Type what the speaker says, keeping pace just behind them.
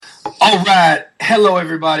All right. Hello,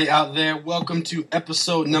 everybody out there. Welcome to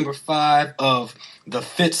episode number 5 of the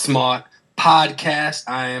Fit Smart podcast.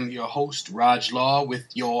 I am your host, Raj Law, with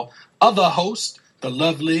your other host, the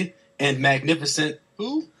lovely and magnificent,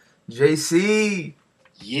 who? JC.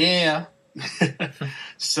 Yeah.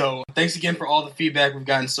 So, thanks again for all the feedback we've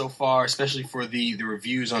gotten so far, especially for the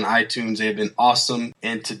reviews on iTunes. They've been awesome.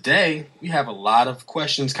 And today, we have a lot of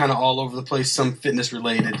questions kind of all over the place, some fitness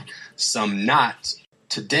related, some not.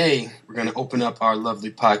 Today, we're going to open up our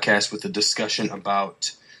lovely podcast with a discussion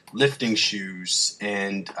about lifting shoes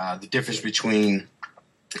and the difference between,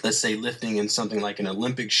 let's say, lifting in something like an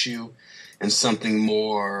Olympic shoe and something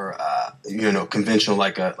more, conventional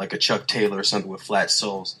like a Chuck Taylor or something with flat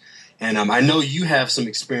soles. And I know you have some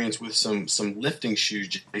experience with some lifting shoes,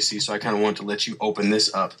 JC, so I kind of wanted to let you open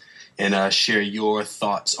this up and share your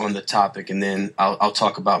thoughts on the topic, and then I'll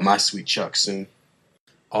talk about my sweet Chuck soon.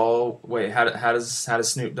 Oh wait, how does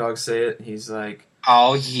Snoop Dogg say it? He's like,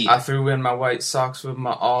 "Oh yeah, I threw in my white socks with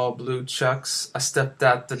my all blue Chucks. I stepped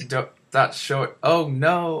out that short. Oh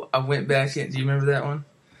no, I went back in." Do you remember that one?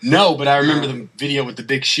 No, but I remember the video with the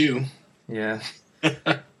big shoe. Yeah.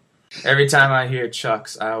 Every time I hear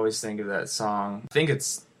Chucks, I always think of that song. I think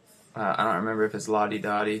it's I don't remember if it's Lottie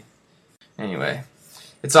Dottie. Anyway,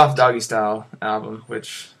 it's off Doggy Style album,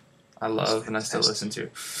 which I love and I still listen to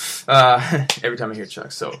every time I hear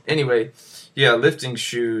Chuck. So anyway, yeah, lifting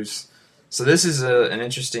shoes. So this is an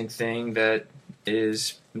interesting thing that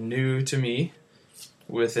is new to me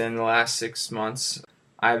within the last 6 months.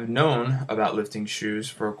 I've known about lifting shoes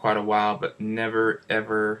for quite a while, but never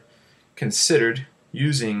ever considered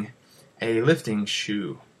using a lifting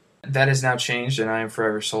shoe. That has now changed, and I am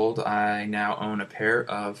forever sold. I now own a pair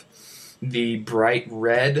of the bright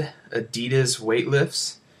red Adidas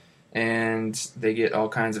weightlifts, and they get all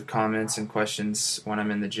kinds of comments and questions when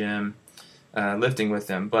I'm in the gym lifting with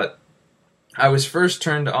them. But I was first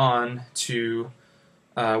turned on to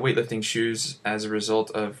weightlifting shoes as a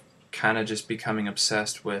result of kind of just becoming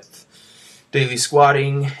obsessed with daily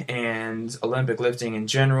squatting and Olympic lifting in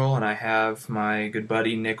general, and I have my good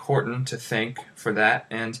buddy Nick Horton to thank for that.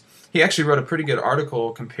 And he actually wrote a pretty good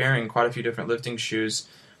article comparing quite a few different lifting shoes,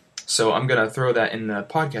 so I'm going to throw that in the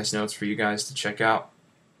podcast notes for you guys to check out.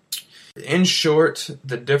 In short,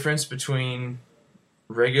 the difference between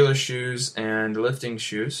regular shoes and lifting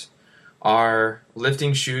shoes are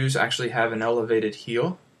lifting shoes actually have an elevated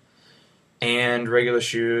heel, and regular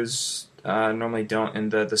shoes normally don't.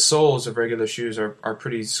 And the soles of regular shoes are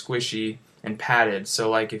pretty squishy and padded. So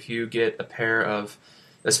like if you get a pair of,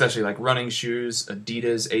 especially like running shoes,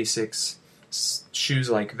 Adidas, Asics, shoes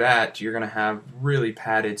like that, you're going to have really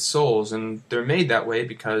padded soles. And they're made that way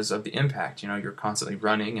because of the impact. You know, you're constantly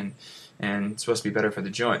running and it's supposed to be better for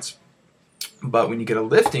the joints. But when you get a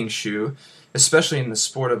lifting shoe, especially in the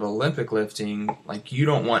sport of Olympic lifting, like you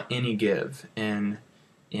don't want any give in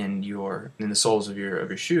the soles of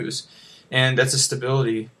your shoes. And that's a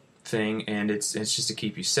stability thing, and it's just to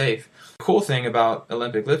keep you safe. The cool thing about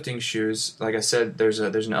Olympic lifting shoes, like I said, there's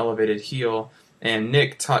an elevated heel, and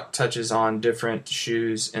Nick touches on different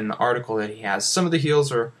shoes in the article that he has. Some of the heels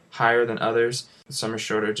are higher than others, some are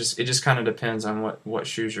shorter. It just kind of depends on what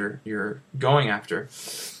shoes you're going after.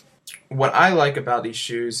 What I like about these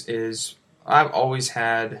shoes is I've always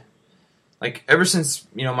had, like ever since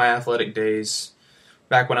my athletic days,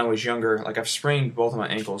 back when I was younger, like I've sprained both of my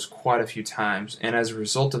ankles quite a few times, and as a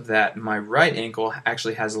result of that, my right ankle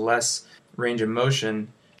actually has less range of motion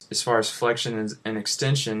as far as flexion and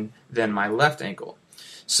extension than my left ankle.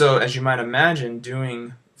 So as you might imagine,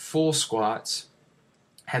 doing full squats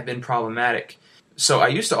have been problematic. So I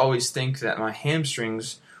used to always think that my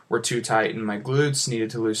hamstrings were too tight and my glutes needed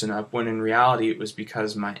to loosen up, when in reality it was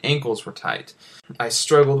because my ankles were tight. I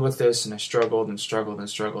struggled with this, and I struggled,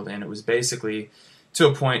 and it was basically to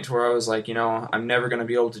a point where I was like, I'm never going to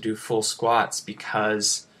be able to do full squats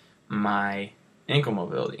because my ankle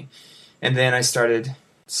mobility. And then I started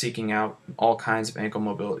seeking out all kinds of ankle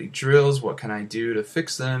mobility drills. What can I do to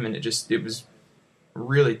fix them? And it was a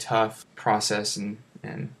really tough process. And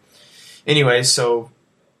anyway, so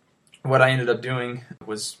what I ended up doing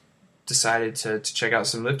was decided to check out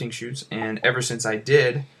some lifting shoes. And ever since I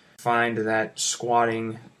did find that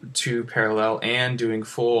squatting to parallel and doing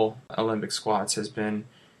full Olympic squats has been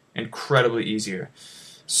incredibly easier.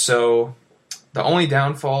 So the only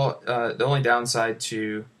downside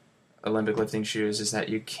to Olympic lifting shoes is that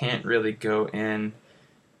you can't really go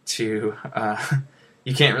into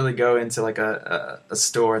like a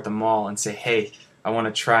store at the mall and say, hey, I want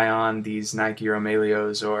to try on these Nike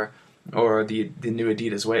Romaleos or the new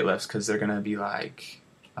Adidas weightlifts, because they're going to be like,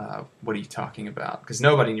 what are you talking about? Because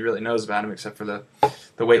nobody really knows about them except for the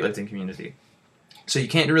the weightlifting community. So you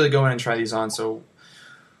can't really go in and try these on. So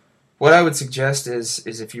what I would suggest is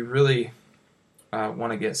if you really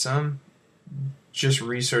want to get some, just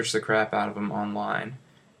research the crap out of them online.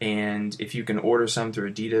 And if you can order some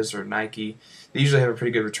through Adidas or Nike, they usually have a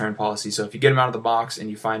pretty good return policy. So if you get them out of the box and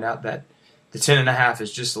you find out that the 10.5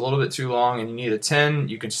 is just a little bit too long and you need a 10,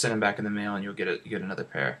 you can send them back in the mail and you'll get another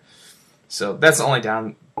pair. So that's the only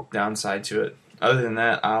downside to it. Other than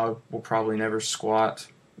that, I will probably never squat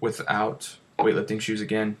without weightlifting shoes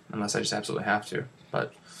again, unless I just absolutely have to.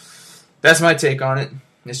 But that's my take on it.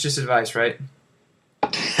 It's just advice, right?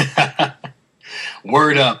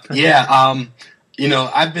 Word up. Yeah,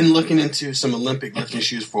 I've been looking into some Olympic lifting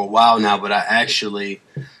shoes for a while now, but I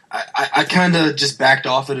kind of just backed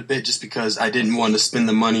off it a bit just because I didn't want to spend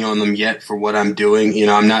the money on them yet for what I'm doing.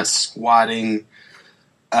 I'm not squatting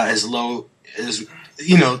as low as,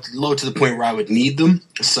 low to the point where I would need them.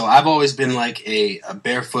 So I've always been like a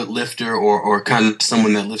barefoot lifter or kind of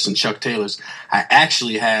someone that lifts in Chuck Taylors. I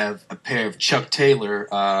actually have a pair of Chuck Taylor,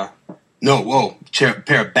 pair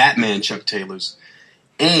of Batman Chuck Taylors.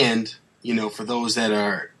 And, for those that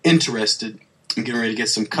are interested, I'm getting ready to get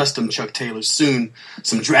some custom Chuck Taylors soon,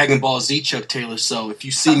 some Dragon Ball Z Chuck Taylors. So if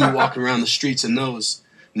you see me walking around the streets in those,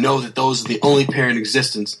 know that those are the only pair in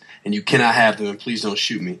existence, and you cannot have them, and please don't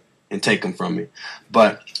shoot me and take them from me.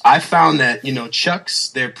 But I found that, Chucks,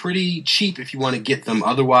 they're pretty cheap if you want to get them.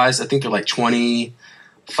 Otherwise, I think they're like $25.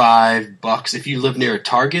 If you live near a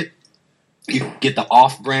Target, you can get the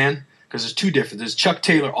off-brand, because there's two different. There's Chuck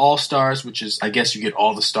Taylor All-Stars, which is, I guess you get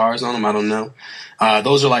all the stars on them. I don't know.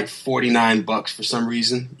 Those are like $49 for some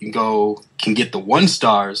reason. You can get the 1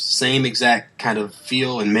 stars, same exact kind of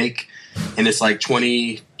feel and make, and it's like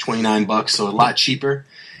 $29, so a lot cheaper.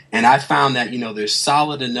 And I found that, they're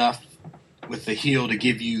solid enough with the heel to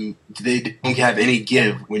give you, they don't have any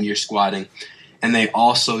give when you're squatting. And they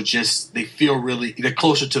also they feel they're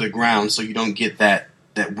closer to the ground, so you don't get that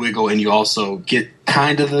wiggle, and you also get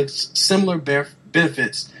kind of the similar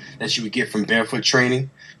benefits that you would get from barefoot training.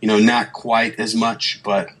 Not quite as much,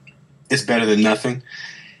 but it's better than nothing.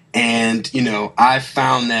 And, I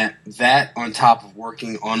found that on top of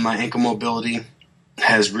working on my ankle mobility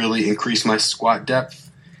has really increased my squat depth.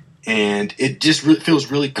 And it just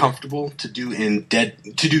feels really comfortable to do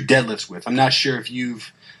deadlifts with. I'm not sure if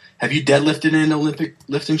have you deadlifted in Olympic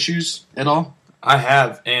lifting shoes at all? I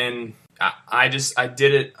have, and I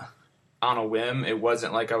did it on a whim. It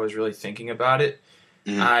wasn't like I was really thinking about it.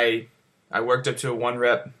 Mm-hmm. I worked up to a 1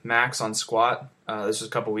 rep max on squat. This was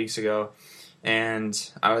a couple weeks ago, and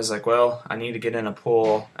I was like, well, I need to get in a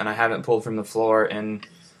pull, and I haven't pulled from the floor and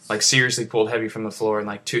like seriously pulled heavy from the floor in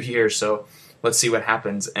like 2 years. So let's see what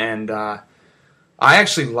happens. And I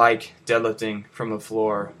actually like deadlifting from the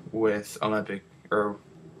floor with Olympic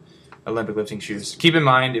lifting shoes. Keep in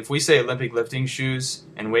mind, if we say Olympic lifting shoes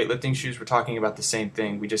and weightlifting shoes, we're talking about the same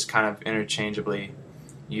thing. We just kind of interchangeably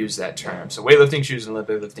use that term. So weightlifting shoes and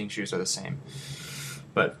Olympic lifting shoes are the same.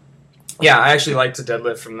 But yeah, I actually like to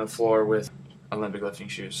deadlift from the floor with Olympic lifting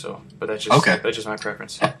shoes. But that's just my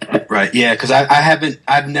preference. Right. Yeah, because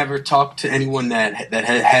I've never talked to anyone that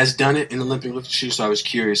has done it in Olympic lifting shoes. So I was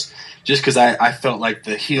curious, just because I felt like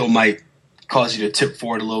the heel might cause you to tip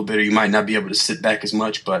forward a little bit, or you might not be able to sit back as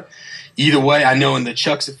much. But either way, I know in the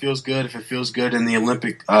Chucks it feels good. If it feels good in the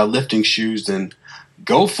Olympic lifting shoes, then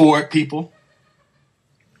go for it, people.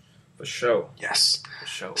 For sure. Yes. For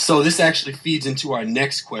sure. So this actually feeds into our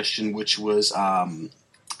next question, which was on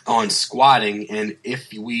squatting, and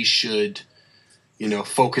if we should,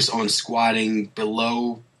 focus on squatting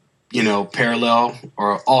below, parallel,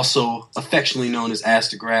 or also affectionately known as ass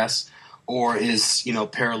to grass, or is,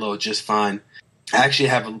 parallel just fine. I actually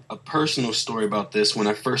have a personal story about this. When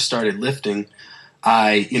I first started lifting,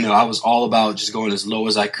 I was all about just going as low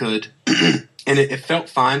as I could, and it felt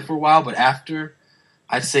fine for a while, but after,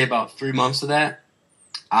 I'd say about 3 months of that,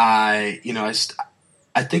 I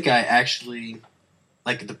think I actually,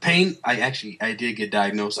 like the pain, I did get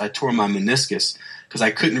diagnosed. I tore my meniscus because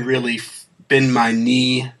I couldn't really bend my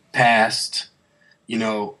knee past,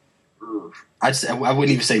 I wouldn't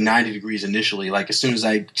even say 90 degrees initially. Like as soon as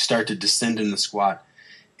I start to descend in the squat,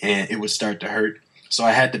 and it would start to hurt. So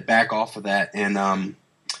I had to back off of that, and I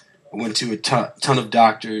went to a ton of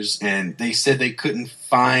doctors, and they said they couldn't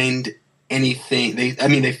find anything.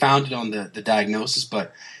 They found it on the diagnosis,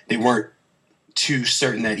 but they weren't too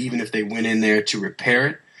certain that even if they went in there to repair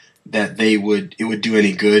it, that it would do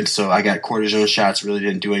any good. So I got cortisone shots, really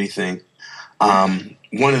didn't do anything.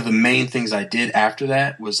 One of the main things I did after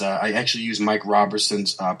that was I actually used Mike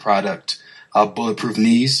Robertson's product, Bulletproof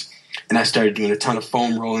Knees, and I started doing a ton of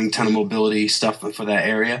foam rolling, ton of mobility stuff for that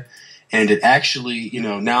area. and it actually,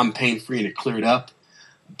 now I'm pain-free and it cleared up.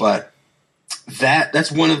 But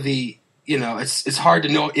that's one of the, it's hard to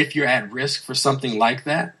know if you're at risk for something like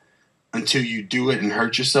that until you do it and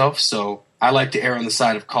hurt yourself. So I like to err on the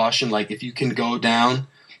side of caution. Like if you can go down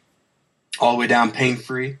all the way down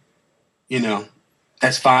pain-free,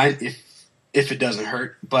 that's fine if it doesn't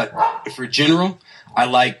hurt. But for general, I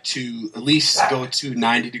like to at least go to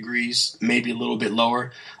 90 degrees, maybe a little bit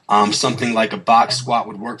lower. Something like a box squat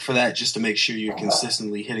would work for that, just to make sure you're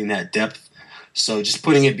consistently hitting that depth. So just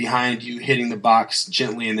putting it behind you, hitting the box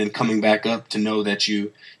gently, and then coming back up to know that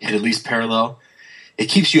you hit at least parallel. It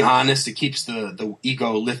keeps you honest. It keeps the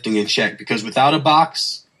ego lifting in check, because without a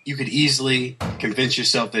box, you could easily convince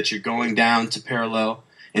yourself that you're going down to parallel.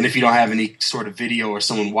 And if you don't have any sort of video or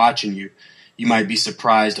someone watching you, you might be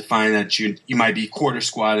surprised to find that you might be quarter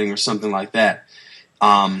squatting or something like that.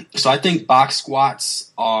 So I think box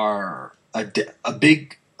squats are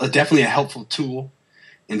definitely a helpful tool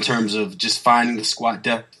in terms of just finding the squat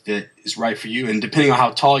depth that is right for you. And depending on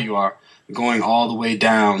how tall you are, going all the way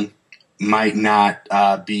down might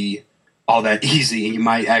not be all that easy, and you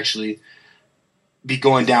might actually be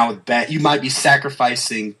going down with bad. You might be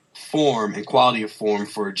sacrificing form and quality of form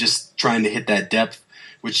for just trying to hit that depth,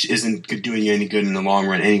 which isn't doing you any good in the long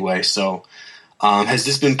run anyway. So has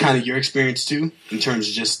this been kind of your experience too, in terms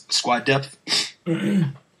of just squat depth?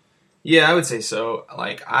 Yeah, I would say so.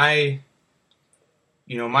 Like my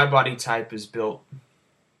body type is built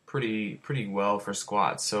pretty well for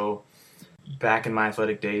squats. So back in my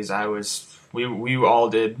athletic days, we all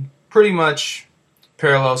did pretty much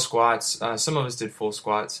parallel squats. Some of us did full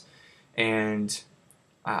squats, and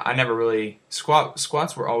I never really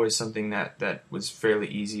squats were always something that was fairly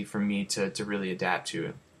easy for me to really adapt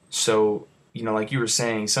to. So like you were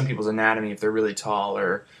saying, some people's anatomy, if they're really tall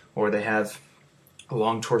or they have a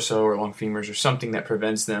long torso or long femurs or something that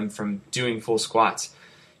prevents them from doing full squats,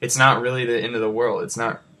 it's not really the end of the world. It's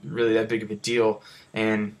not really that big of a deal,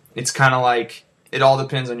 and it's kind of like it all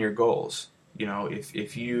depends on your goals.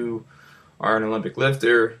 If you are an Olympic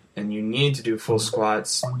lifter and you need to do full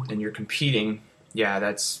squats and you're competing, yeah,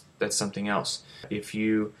 that's something else. If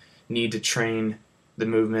you need to train the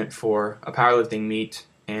movement for a powerlifting meet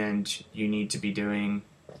and you need to be doing,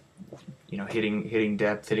 hitting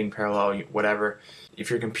depth, hitting parallel, whatever. If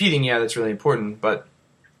you're competing, yeah, that's really important. But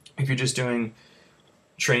if you're just doing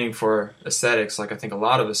training for aesthetics, like I think a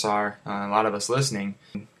lot of us are, a lot of us listening,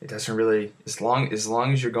 it doesn't really, as long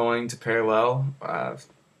as you're going to parallel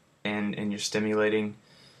and you're stimulating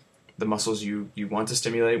the muscles you want to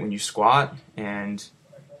stimulate when you squat, and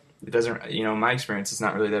it doesn't, my experience, it's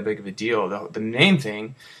not really that big of a deal. The main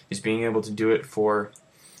thing is being able to do it for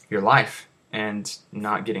your life and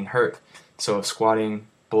not getting hurt. So if squatting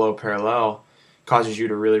below parallel causes you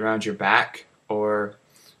to really round your back, or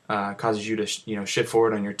causes you to shift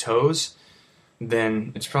forward on your toes,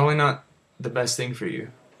 then it's probably not the best thing for you.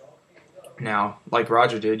 Now, like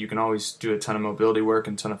Roger did, you can always do a ton of mobility work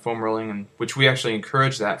and a ton of foam rolling, and which we actually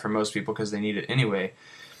encourage that for most people because they need it anyway.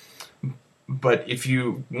 But if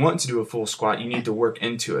you want to do a full squat, you need to work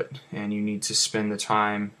into it, and you need to spend the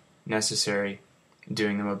time necessary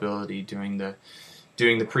doing the mobility, doing the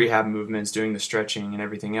prehab movements, doing the stretching and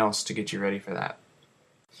everything else to get you ready for that.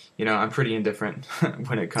 I'm pretty indifferent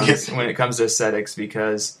when it comes to aesthetics,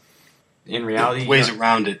 because in reality, ways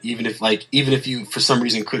around it. Even if you for some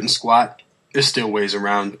reason couldn't squat, there's still ways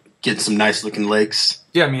around getting some nice looking legs.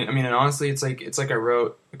 Yeah, I mean, and honestly, it's like I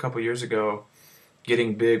wrote a couple years ago,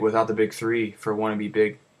 getting big without the big three for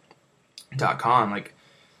wannabebig.com. Like,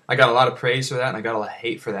 I got a lot of praise for that, and I got a lot of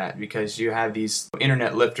hate for that, because you have these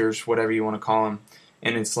internet lifters, whatever you want to call them,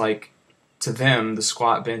 and it's like, to them, the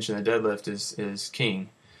squat, bench, and the deadlift is king.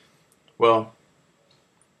 Well,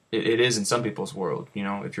 it is in some people's world.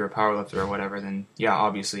 If you're a powerlifter or whatever, then yeah,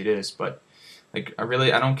 obviously it is. But like,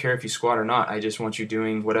 I don't care if you squat or not. I just want you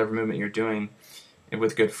doing whatever movement you're doing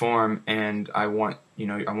with good form, and I want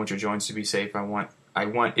your joints to be safe. I want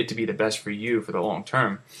it to be the best for you for the long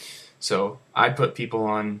term. So I put people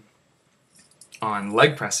on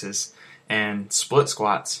leg presses and split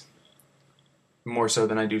squats more so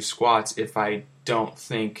than I do squats if I don't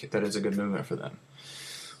think that it's a good movement for them.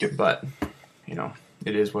 Yep. But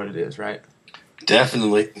it is what it is, right?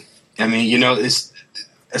 Definitely. I mean, it's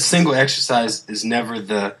a single exercise is never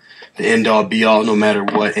the end all be all, no matter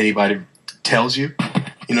what anybody tells you.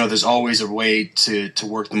 There's always a way to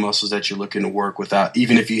work the muscles that you're looking to work without,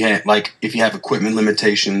 even if you have equipment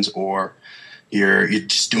limitations, or you're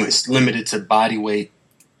just doing it's limited to body weight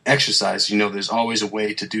exercise. There's always a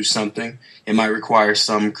way to do something. It might require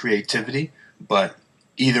some creativity, but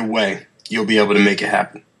either way, you'll be able to make it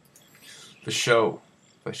happen. For sure.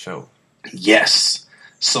 Yes.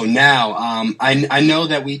 So now, I know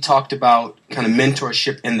that we talked about kind of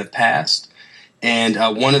mentorship in the past, and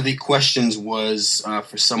one of the questions was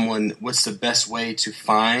for someone, what's the best way to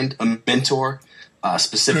find a mentor,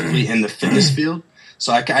 specifically in the fitness field?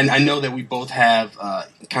 So I know that we both have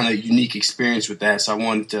kind of unique experience with that, so I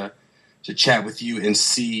wanted to chat with you and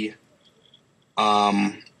see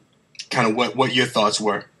kind of what your thoughts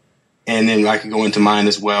were. And then I could go into mine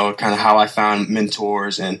as well, kind of how I found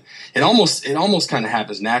mentors, and it almost kind of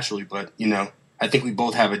happens naturally, but I think we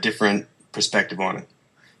both have a different perspective on it.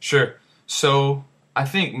 Sure. So I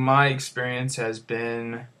think my experience has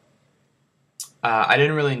been, I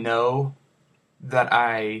didn't really know that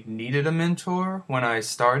I needed a mentor when I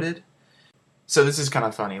started. So this is kind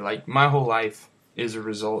of funny. Like, my whole life is a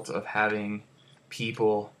result of having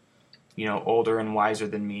people, older and wiser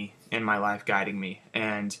than me in my life guiding me.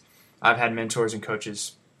 And I've had mentors and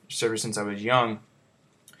coaches ever since I was young.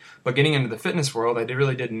 But getting into the fitness world, I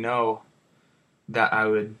really didn't know that I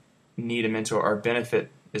would need a mentor or benefit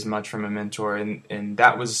as much from a mentor. And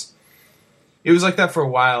it was like that for a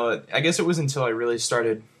while. I guess it was until I really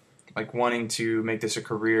started like wanting to make this a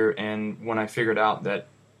career, and when I figured out that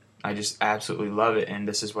I just absolutely love it and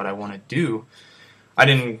this is what I want to do, I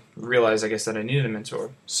didn't realize, I guess, that I needed a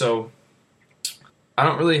mentor. So I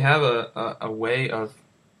don't really have a way of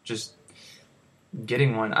just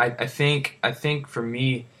getting one. I think for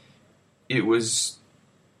me, it was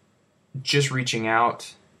just reaching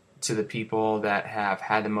out to the people that have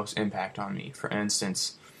had the most impact on me. For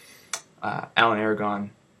instance, Alan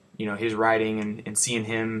Aragon, his writing and seeing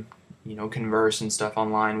him, converse and stuff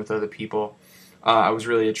online with other people. I was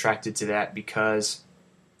really attracted to that because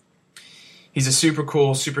he's a super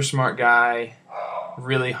cool, super smart guy,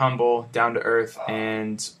 really humble, down to earth,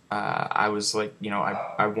 and I was like,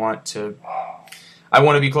 I want to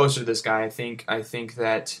be closer to this guy. I think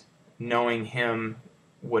that knowing him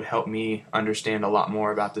would help me understand a lot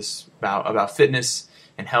more about about fitness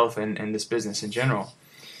and health and this business in general.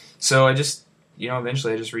 So I just,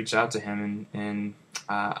 eventually I just reached out to him, and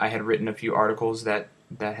I had written a few articles that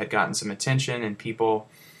had gotten some attention and people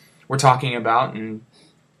were talking about, and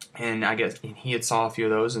I guess he had saw a few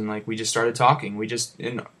of those, and like we just started talking.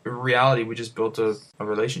 In reality, we just built a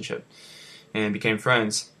relationship and became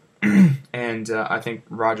friends. And I think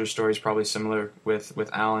Roger's story is probably similar with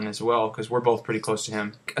Alan as well, because we're both pretty close to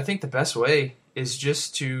him. I think the best way is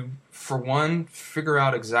just to, for one, figure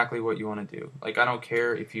out exactly what you want to do. Like, I don't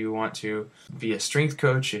care if you want to be a strength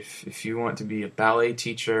coach, if you want to be a ballet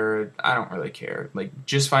teacher, I don't really care. Like,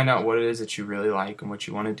 just find out what it is that you really like and what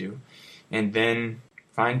you want to do. And then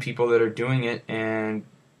find people that are doing it and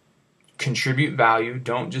contribute value.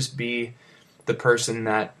 Don't just be the person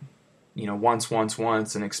that,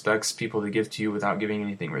 wants and expects people to give to you without giving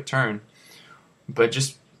anything in return. But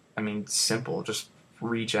just, simple. Just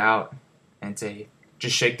reach out and say,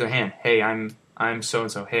 just shake their hand. Hey, I'm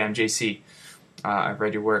so-and-so. Hey, I'm JC. I've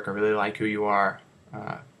read your work. I really like who you are.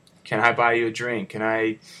 Can I buy you a drink? Can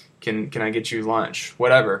I get you lunch?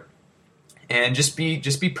 Whatever. And just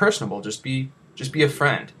be personable. Just be a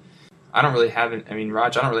friend. I don't really have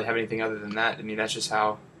Raj, I don't really have anything other than that. That's just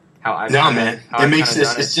how I No, man. It makes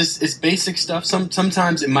sense. It's basic stuff.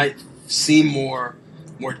 Sometimes it might seem more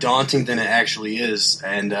daunting than it actually is.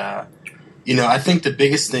 And I think the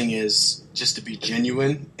biggest thing is just to be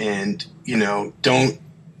genuine, and don't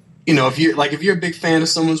if you're a big fan of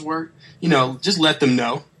someone's work, just let them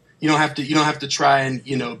know. You don't have to try and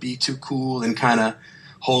be too cool and kind of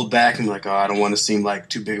hold back and be like, oh, I don't want to seem like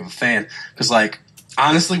too big of a fan. Because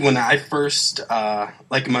honestly, when I first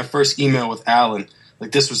in my first email with Alan,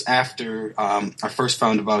 this was after I first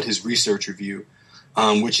found about his research review,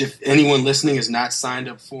 which if anyone listening is not signed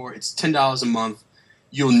up for, it's $10 a month.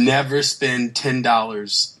 You'll never spend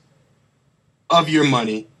 $10 of your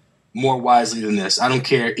money more wisely than this. I don't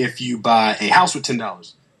care if you buy a house with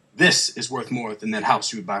 $10. This is worth more than that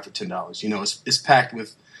house you would buy for $10. It's packed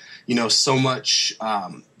with, so much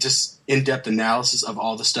just in-depth analysis of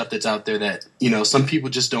all the stuff that's out there that, some people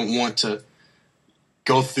just don't want to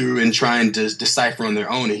go through and try and decipher on their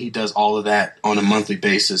own. And he does all of that on a monthly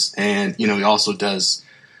basis. And, he also does,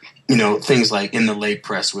 things like in the lay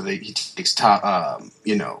press where he takes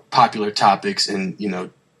popular topics and,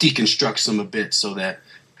 deconstructs them a bit so that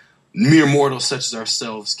mere mortals such as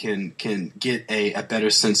ourselves can get a better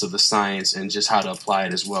sense of the science and just how to apply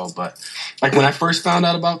it as well. But when I first found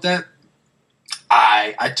out about that,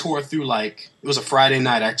 I tore through it was a Friday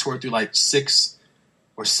night. I tore through 6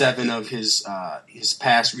 or 7 of his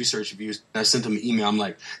past research reviews. I sent him an email. I'm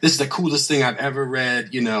like, this is the coolest thing I've ever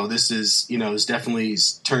read. This is, it's definitely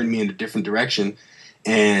turned me in a different direction.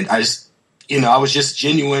 And I just, I was just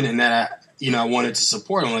genuine in that I wanted to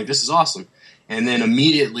support him. Like, this is awesome. And then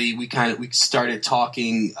immediately we started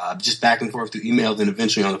talking just back and forth through email, then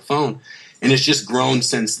eventually on the phone. And it's just grown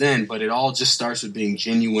since then. But it all just starts with being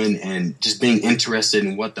genuine and just being interested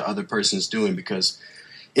in what the other person is doing. Because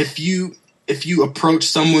if you approach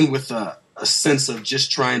someone with a sense of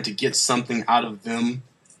just trying to get something out of them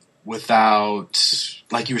without,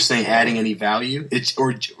 like you were saying, adding any value,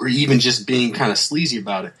 or even just being kind of sleazy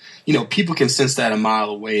about it, people can sense that a mile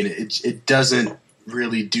away, and it doesn't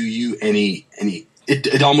really do you any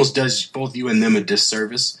it almost does both you and them a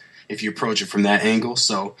disservice if you approach it from that angle.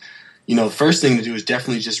 So the first thing to do is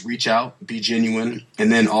definitely just reach out, be genuine,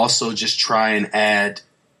 and then also just try and add,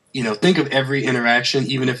 think of every interaction,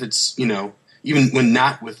 even if it's even when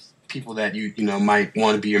not with people that you might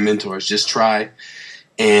want to be your mentors, just try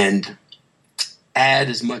and add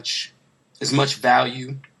as much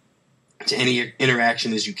value to any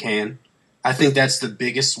interaction as you can. I think that's the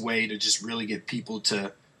biggest way to just really get people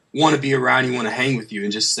to want to be around you, want to hang with you,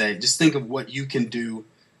 and just think of what you can do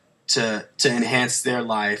to enhance their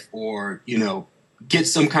life, or, get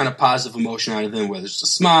some kind of positive emotion out of them, whether it's a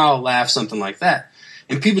smile, laugh, something like that.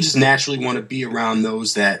 And people just naturally want to be around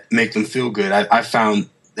those that make them feel good. I found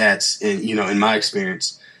that's in my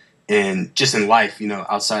experience, and just in life,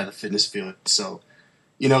 outside of the fitness field. So,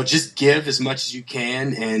 just give as much as you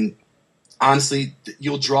can, and honestly,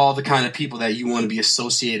 you'll draw the kind of people that you want to be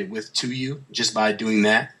associated with to you just by doing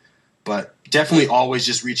that. But definitely always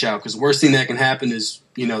just reach out, because the worst thing that can happen is,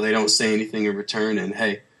 they don't say anything in return. And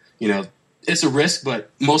hey, it's a risk, but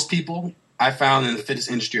most people I found in the fitness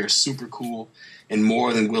industry are super cool and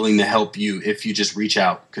more than willing to help you if you just reach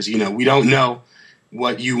out. Because, we don't know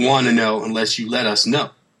what you want to know unless you let us know.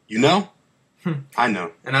 I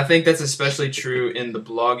know. And I think that's especially true in the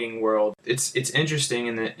blogging world. It's interesting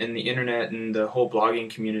in the internet and the whole blogging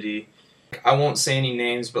community. I won't say any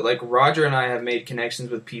names, but like Roger and I have made connections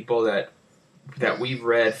with people that we've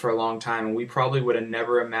read for a long time, and we probably would have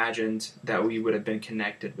never imagined that we would have been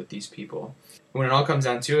connected with these people. When it all comes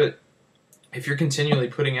down to it, if you're continually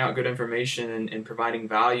putting out good information and providing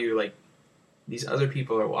value, like, these other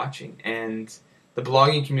people are watching. And the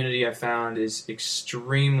blogging community, I found, is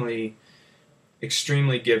extremely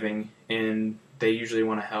giving, and they usually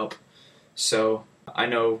want to help. So I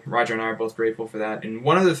know Roger and I are both grateful for that. And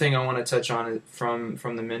one other thing I want to touch on from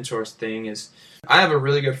the mentors thing is, I have a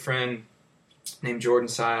really good friend named Jordan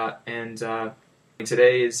Sayat, and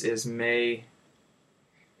today is May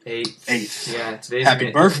 8th. Yeah, today's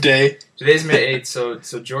Happy birthday. Today's May 8th,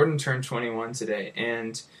 so Jordan turned 21 today,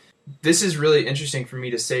 and this is really interesting for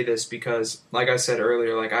me to say this because, like I said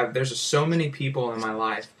earlier, there's so many people in my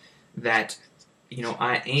life that,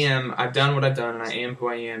 I've done what I've done, and I am who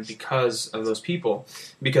I am because of those people,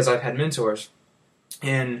 because I've had mentors.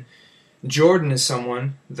 And Jordan is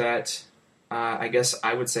someone that I guess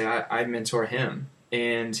I would say I mentor him.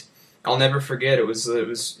 And I'll never forget, it was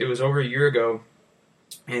over a year ago,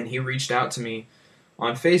 and he reached out to me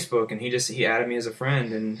on Facebook, and he added me as a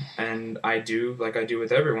friend, and I do, like I do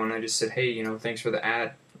with everyone, I just said, hey, thanks for the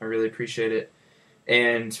ad, I really appreciate it.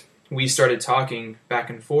 And we started talking back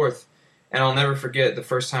and forth, and I'll never forget the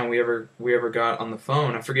first time we ever got on the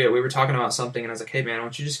phone. I forget, we were talking about something, and I was like, hey man, why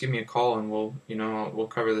don't you just give me a call, and we'll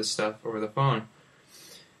cover this stuff over the phone.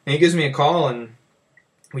 And he gives me a call, and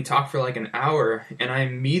we talked for like an hour, and I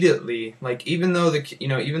immediately, like, even though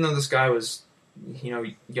this guy was,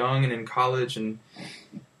 young and in college, and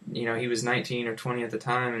he was 19 or 20 at the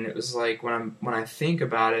time, and it was like, when I think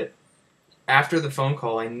about it, after the phone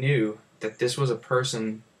call, I knew that this was a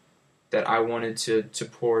person that I wanted to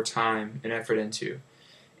pour time and effort into.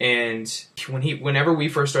 And whenever we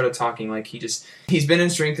first started talking, like, he's been in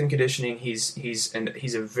strength and conditioning. He's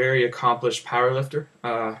a very accomplished powerlifter.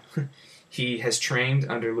 He has trained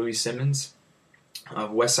under Louis Simmons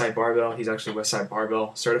of Westside Barbell. He's actually Westside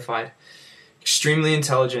Barbell certified. Extremely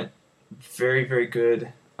intelligent, very, very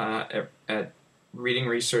good at reading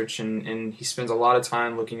research, and he spends a lot of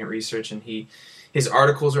time looking at research, and his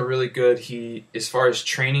articles are really good. As far as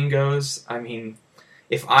training goes, I mean,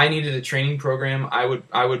 if I needed a training program, I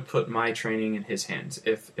would put my training in his hands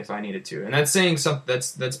if I needed to. And that's saying something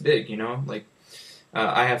that's big, like,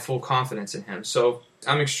 I have full confidence in him. So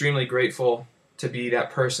I'm extremely grateful to be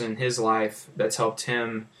that person in his life that's helped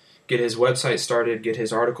him get his website started, get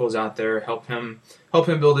his articles out there, help him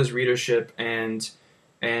build his readership, and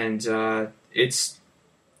it's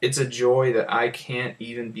a joy that I can't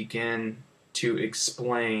even begin to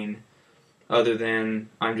explain, other than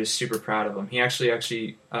I'm just super proud of him. He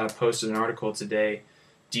actually posted an article today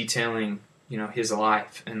detailing, his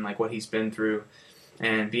life and like what he's been through,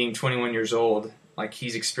 and being 21 years old, like,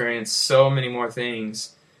 he's experienced so many more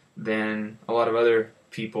things than a lot of other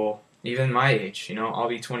people, even my age. You know, I'll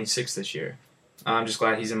be 26 this year. I'm just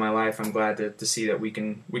glad he's in my life. I'm glad to see that we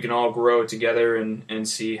can all grow together and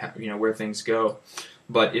see how, where things go.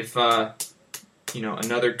 But if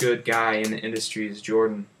another good guy in the industry is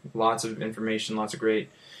Jordan. Lots of information, lots of great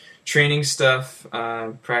training stuff,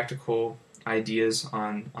 practical ideas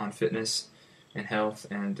on fitness and health,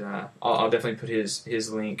 and I'll definitely put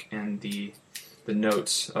his link in the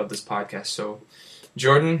notes of this podcast. So,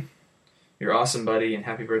 Jordan, you're awesome, buddy, and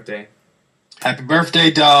happy birthday! Happy birthday,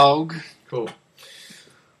 dog! Cool.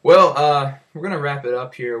 Well, we're gonna wrap it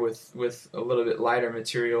up here with a little bit lighter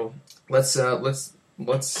material. Let's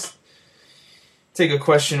take a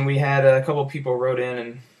question. We had a couple people wrote in,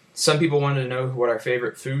 and some people wanted to know what our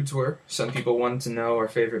favorite foods were. Some people wanted to know our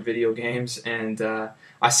favorite video games, and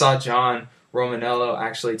I saw John Romanello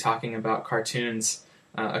actually talking about cartoons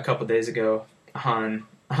a couple days ago on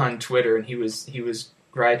Twitter, and he was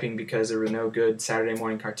griping because there were no good Saturday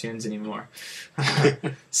morning cartoons anymore.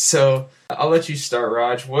 So I'll let you start,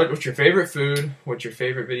 Raj. What's your favorite food? What's your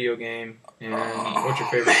favorite video game? And what's your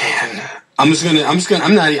favorite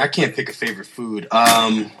cartoon? I can't pick a favorite food.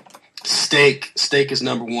 Steak is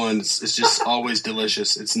number one. It's just always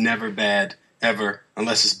delicious. It's never bad, ever,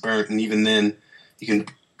 unless it's burnt. And even then, you can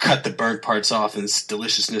cut the burnt parts off and its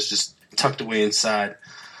deliciousness just tucked away inside.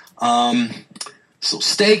 So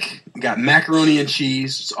steak, we got macaroni and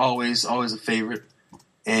cheese. It's always a favorite.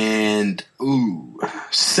 And,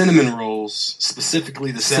 cinnamon rolls,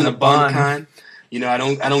 specifically the Cinnabon kind. I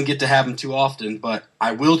don't get to have them too often, but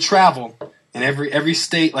I will travel. And every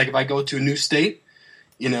state, like if I go to a new state,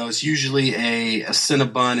 it's usually a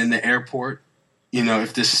Cinnabon in the airport.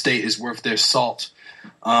 If this state is worth their salt,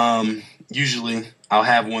 usually I'll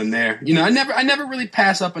have one there. I never really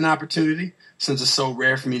pass up an opportunity since it's so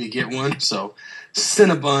rare for me to get one. So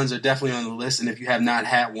Cinnabons are definitely on the list. And if you have not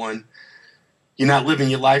had one, you're not living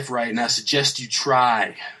your life right. And I suggest you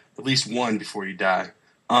try at least one before you die.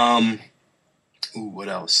 What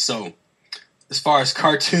else? So as far as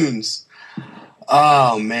cartoons,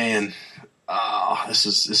 oh man. This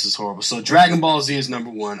is horrible. So Dragon Ball Z is number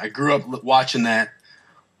one. I grew up watching that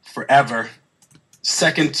forever.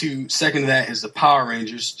 Second to that is the Power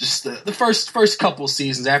Rangers. Just the first couple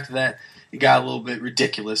seasons. After that, it got a little bit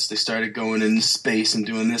ridiculous. They started going into space and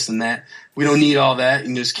doing this and that. We don't need all that. You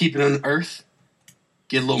can just keep it on Earth.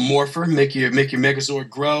 Get a little morpher. Make your Megazord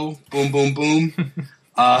grow. Boom, boom, boom.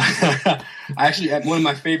 Actually, one of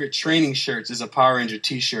my favorite training shirts is a Power Ranger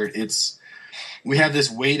T-shirt. We have this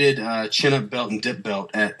weighted chin-up belt and dip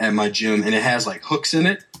belt at my gym, and it has like hooks in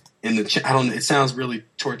it. It sounds really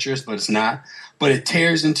torturous, but it's not. But it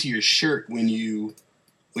tears into your shirt when you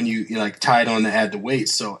like tie it on to add the weight.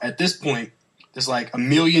 So at this point, there's like a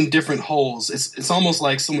million different holes. It's almost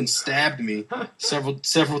like someone stabbed me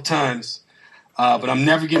several times. But I'm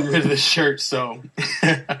never getting rid of this shirt. So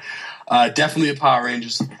definitely the Power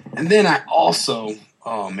Rangers. And then I also,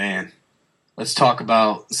 let's talk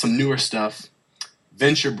about some newer stuff.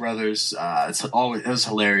 Venture Brothers, it was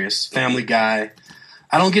hilarious. Family Guy.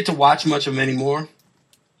 I don't get to watch much of them anymore,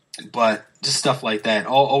 but just stuff like that.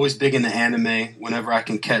 Always big into anime. Whenever I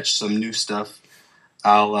can catch some new stuff,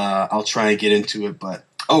 I'll try and get into it. But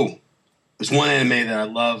there's one anime that I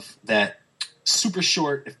love that super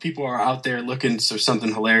short. If people are out there looking for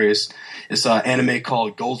something hilarious, it's an anime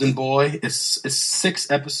called Golden Boy. It's 6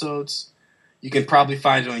 episodes. You can probably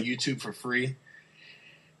find it on YouTube for free.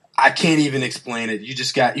 I can't even explain it. You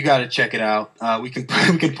got to check it out. We can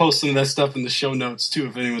post some of that stuff in the show notes too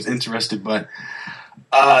if anyone's interested. But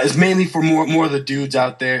it's mainly for more of the dudes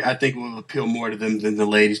out there. I think it will appeal more to them than the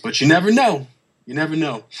ladies. But you never know.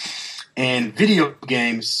 And video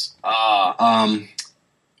games.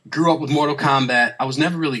 Grew up with Mortal Kombat. I was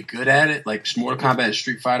never really good at it, like Mortal Kombat and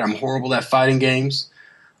Street Fighter. I'm horrible at fighting games.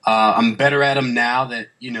 I'm better at them now that,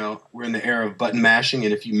 we're in the era of button mashing,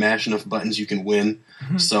 and if you mash enough buttons, you can win.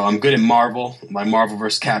 Mm-hmm. So I'm good at Marvel, like Marvel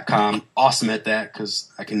vs. Capcom. Awesome at that because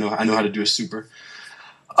I know how to do a super.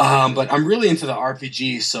 But I'm really into the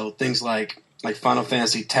RPG, so things like Final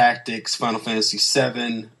Fantasy Tactics, Final Fantasy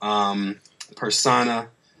VII, Persona.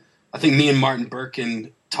 I think me and Martin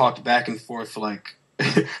Birkin talked back and forth for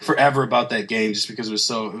forever about that game just because it was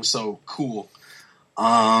so cool.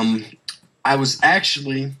 I was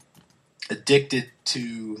actually addicted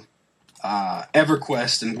to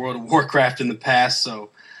EverQuest and World of Warcraft in the past, so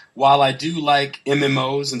while I do like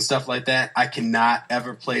MMOs and stuff like that, I cannot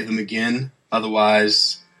ever play them again.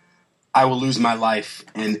 Otherwise, I will lose my life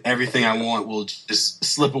and everything I want will just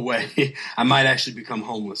slip away. I might actually become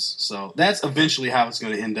homeless. So that's eventually how it's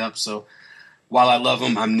going to end up. So while I love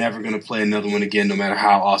them, I'm never going to play another one again, no matter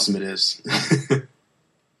how awesome it is.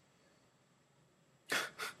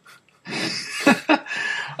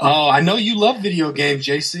 Oh, I know you love video games,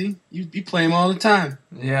 JC. You play them all the time.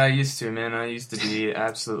 Yeah, I used to, man. I used to be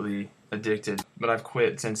absolutely addicted, but I've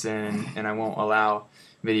quit since then, and I won't allow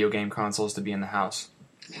video game consoles to be in the house.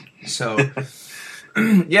 So,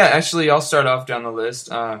 yeah, actually, I'll start off down the list.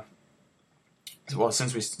 Well,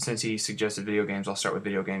 since he suggested video games, I'll start with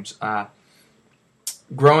video games.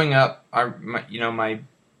 Growing up, my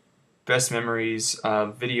best memories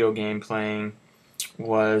of video game playing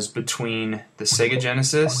was between the Sega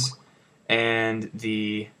Genesis and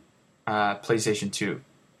the PlayStation 2.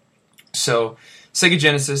 So, Sega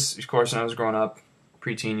Genesis, of course, when I was growing up,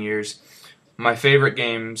 preteen years, my favorite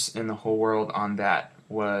games in the whole world on that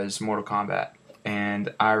was Mortal Kombat.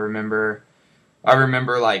 And I remember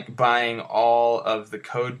like buying all of the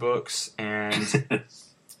code books and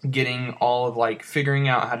getting all of like figuring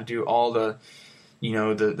out how to do all the,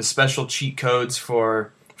 the special cheat codes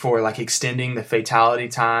for like extending the fatality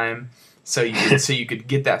time, so you could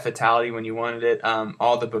get that fatality when you wanted it.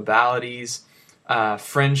 All the babalities,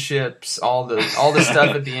 friendships, all the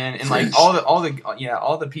stuff at the end, and like all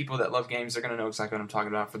the people that love games, they're gonna know exactly what I'm talking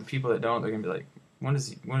about. For the people that don't, they're gonna be like, what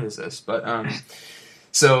is this? But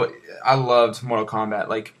so I loved Mortal Kombat.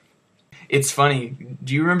 Like, it's funny.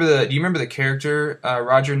 Do you remember the character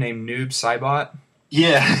Roger named Noob Saibot?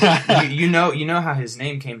 Yeah. you know how his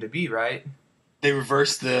name came to be, right? They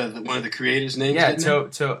reversed the one of the creators' names. Yeah,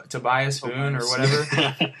 Tobias Boone or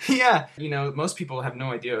whatever. Yeah, most people have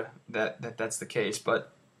no idea that that's the case.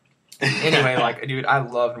 But anyway, like, dude, I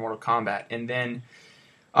loved Mortal Kombat, and then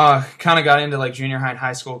kind of got into like junior high and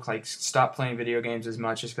high school. Like, stopped playing video games as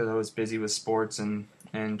much just because I was busy with sports and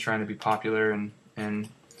trying to be popular and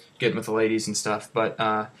getting with the ladies and stuff.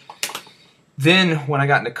 But then when I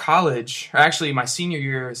got into college, or actually my senior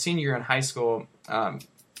year in high school,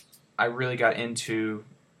 I really got into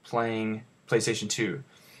playing PlayStation 2.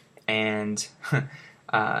 And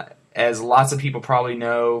as lots of people probably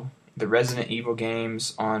know, the Resident Evil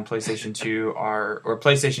games on PlayStation 2 or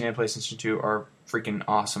PlayStation and PlayStation 2 are freaking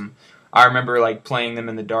awesome. I remember like playing them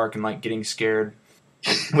in the dark and like getting scared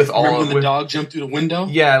with when the dog jumped through the window?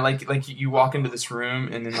 Yeah, like you walk into this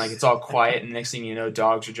room and then like it's all quiet, and next thing you know,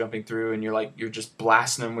 dogs are jumping through, and you're just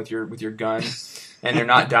blasting them with your gun, and they're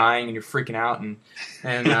not dying, and you're freaking out,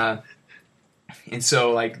 and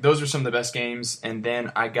so like those were some of the best games. And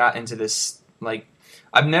then I got into this, like,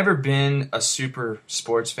 I've never been a super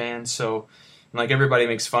sports fan, so like everybody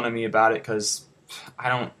makes fun of me about it because I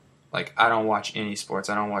don't watch any sports.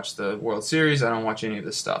 I don't watch the World Series. I don't watch any of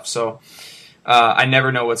this stuff. So I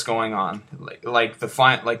never know what's going on. Like the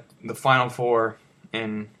Final Four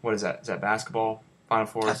in, what is that? Is that basketball? Final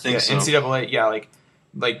Four? I think so. NCAA. Yeah,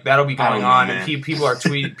 like that'll be going on, man. And people are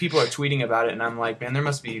tweeting about it, and I'm like, man, there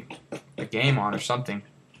must be a game on or something.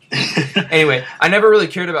 Anyway, I never really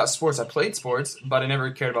cared about sports. I played sports, but I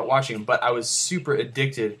never cared about watching them. But I was super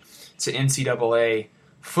addicted to NCAA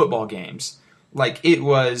football games. Like, it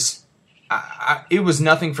was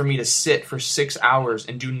nothing for me to sit for 6 hours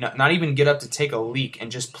and do not even get up to take a leak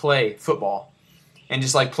and just play football and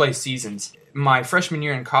just like play seasons. My freshman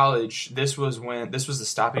year in college, this was the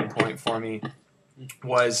stopping point for me.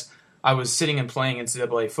 I was sitting and playing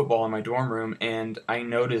NCAA football in my dorm room, and I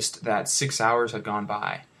noticed that 6 hours had gone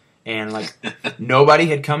by, and like nobody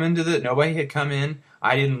had come in.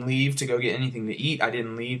 I didn't leave to go get anything to eat. I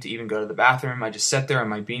didn't leave to even go to the bathroom. I just sat there on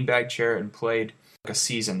my beanbag chair and played like a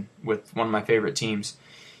season with one of my favorite teams.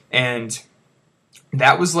 And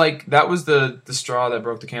that was the straw that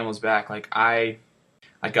broke the camel's back. Like, I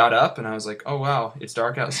got up and I was like, oh wow, it's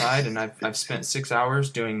dark outside, and I've spent 6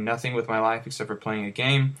 hours doing nothing with my life except for playing a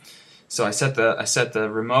game. So I set the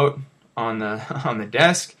remote on the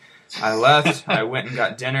desk. I left. I went and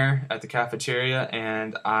got dinner at the cafeteria,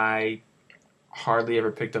 and I hardly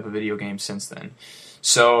ever picked up a video game since then.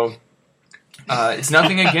 So it's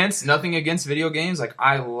nothing against video games. Like,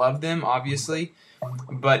 I love them, obviously,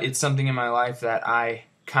 but it's something in my life that I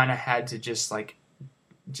kind of had to just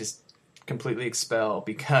completely expel,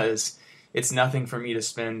 because it's nothing for me to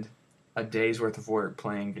spend a day's worth of work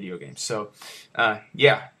playing video games. So,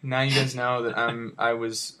 yeah, now you guys know that I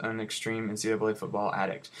was an extreme NCAA football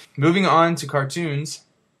addict. Moving on to cartoons.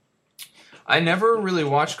 I never really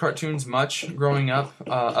watched cartoons much growing up,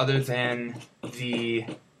 other than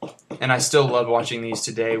and I still love watching these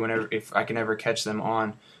today if I can ever catch them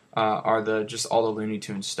on, are just all the Looney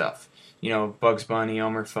Tunes stuff. Bugs Bunny,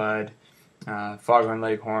 Elmer Fudd, Foghorn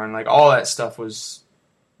Leghorn, like all that stuff was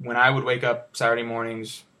when I would wake up Saturday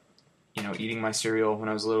mornings, eating my cereal when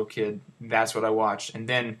I was a little kid. That's what I watched. And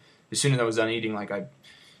then as soon as I was done eating, like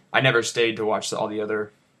I never stayed to watch all the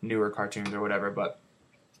other newer cartoons or whatever. But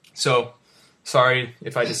so Sorry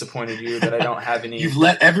if I disappointed you that I don't have any. You've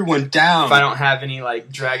let everyone down. If I don't have any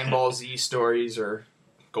like Dragon Ball Z stories or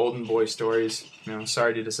Golden Boy stories,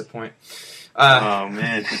 sorry to disappoint. Oh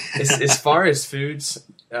man! as far as foods,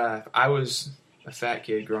 I was a fat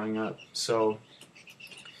kid growing up, so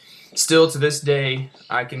still to this day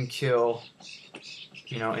I can kill,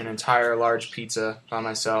 an entire large pizza by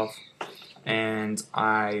myself, and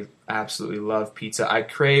I absolutely love pizza. I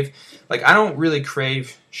don't really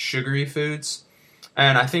crave sugary foods,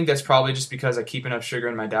 and I think that's probably just because I keep enough sugar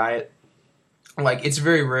in my diet. Like, it's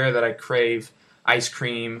very rare that I crave ice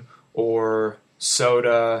cream or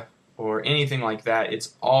soda or anything like that.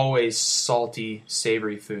 It's always salty,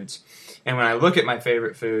 savory foods. And when I look at my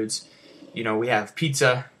favorite foods, we have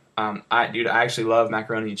pizza. I actually love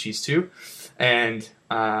macaroni and cheese too. And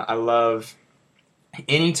I love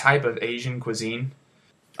any type of Asian cuisine.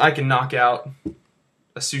 I can knock out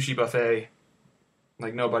a sushi buffet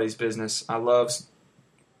like nobody's business. I love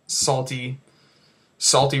salty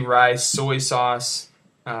rice, soy sauce,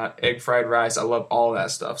 egg fried rice. I love all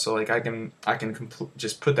that stuff. So like I can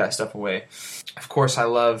just put that stuff away. Of course, I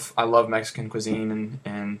love Mexican cuisine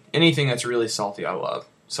and anything that's really salty. I love.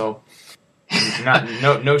 So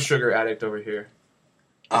no sugar addict over here.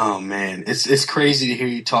 Oh man, it's crazy to hear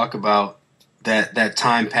you talk about that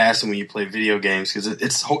time passing when you play video games, because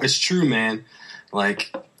it's true, man.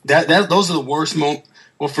 Like that those are the worst moments.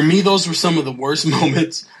 Well, for me, those were some of the worst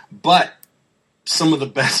moments, but some of the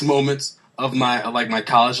best moments of my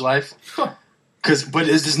college life. But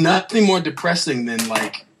there's nothing more depressing than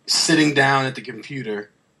like sitting down at the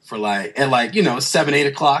computer for at 7, 8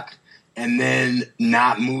 o'clock and then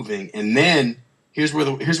not moving. And then here's where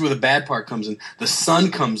the bad part comes in. The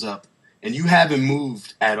sun comes up and you haven't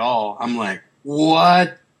moved at all. I'm like,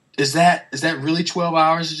 what is that? Is that really 12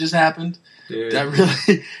 hours that just happened? Dude. That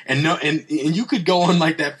really and you could go on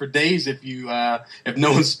like that for days if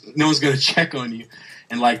no one's gonna check on you.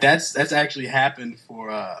 And like that's actually happened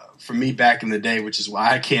for me back in the day, which is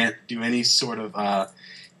why I can't do any sort of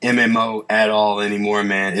MMO at all anymore,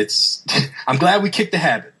 man. I'm glad we kicked the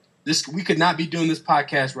habit. We could not be doing this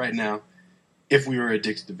podcast right now if we were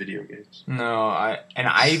addicted to video games. No, I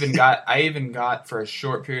even got for a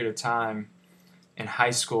short period of time in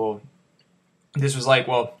high school. This was like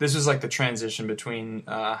the transition between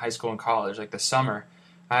high school and college, like the summer.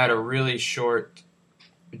 I had a really short.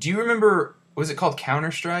 Do you remember? Was it called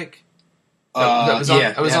Counter-Strike? That was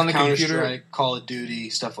on the computer. Call of Duty,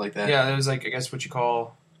 stuff like that. Yeah, that was like, I guess what you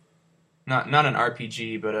call not an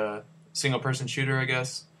RPG, but a single-person shooter, I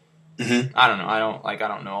guess. Mm-hmm. I don't know. I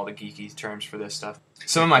don't know all the geeky terms for this stuff.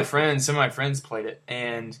 Some of my friends played it,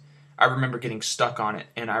 and I remember getting stuck on it.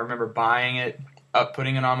 And I remember buying it,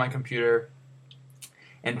 putting it on my computer,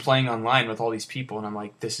 and playing online with all these people. And I'm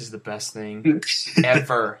like, this is the best thing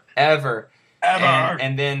ever.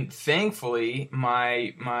 And then, thankfully,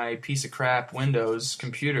 my piece of crap Windows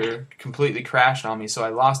computer completely crashed on me, so I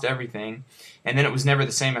lost everything. And then it was never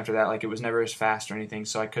the same after that. Like, it was never as fast or anything,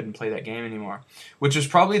 so I couldn't play that game anymore. Which was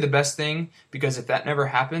probably the best thing, because if that never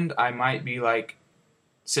happened, I might be, like,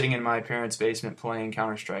 sitting in my parents' basement playing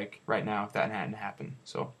Counter-Strike right now if that hadn't happened.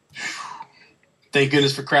 So, thank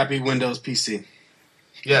goodness for crappy Windows PC.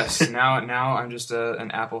 Yes, now I'm just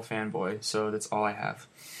an Apple fanboy, so that's all I have.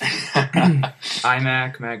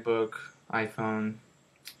 iMac, MacBook, iPhone.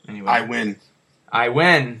 Anyway, I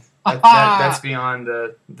win. That's beyond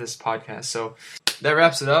this podcast. So that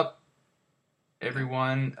wraps it up.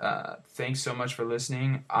 Everyone, thanks so much for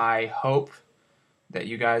listening. I hope that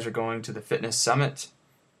you guys are going to the Fitness Summit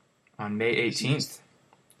on May 18th.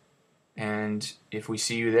 And if we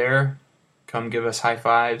see you there, come give us high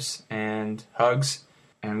fives and hugs.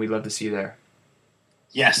 And we'd love to see you there.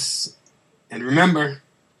 Yes. And remember,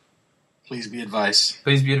 please be advice.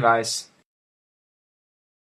 Please be advice.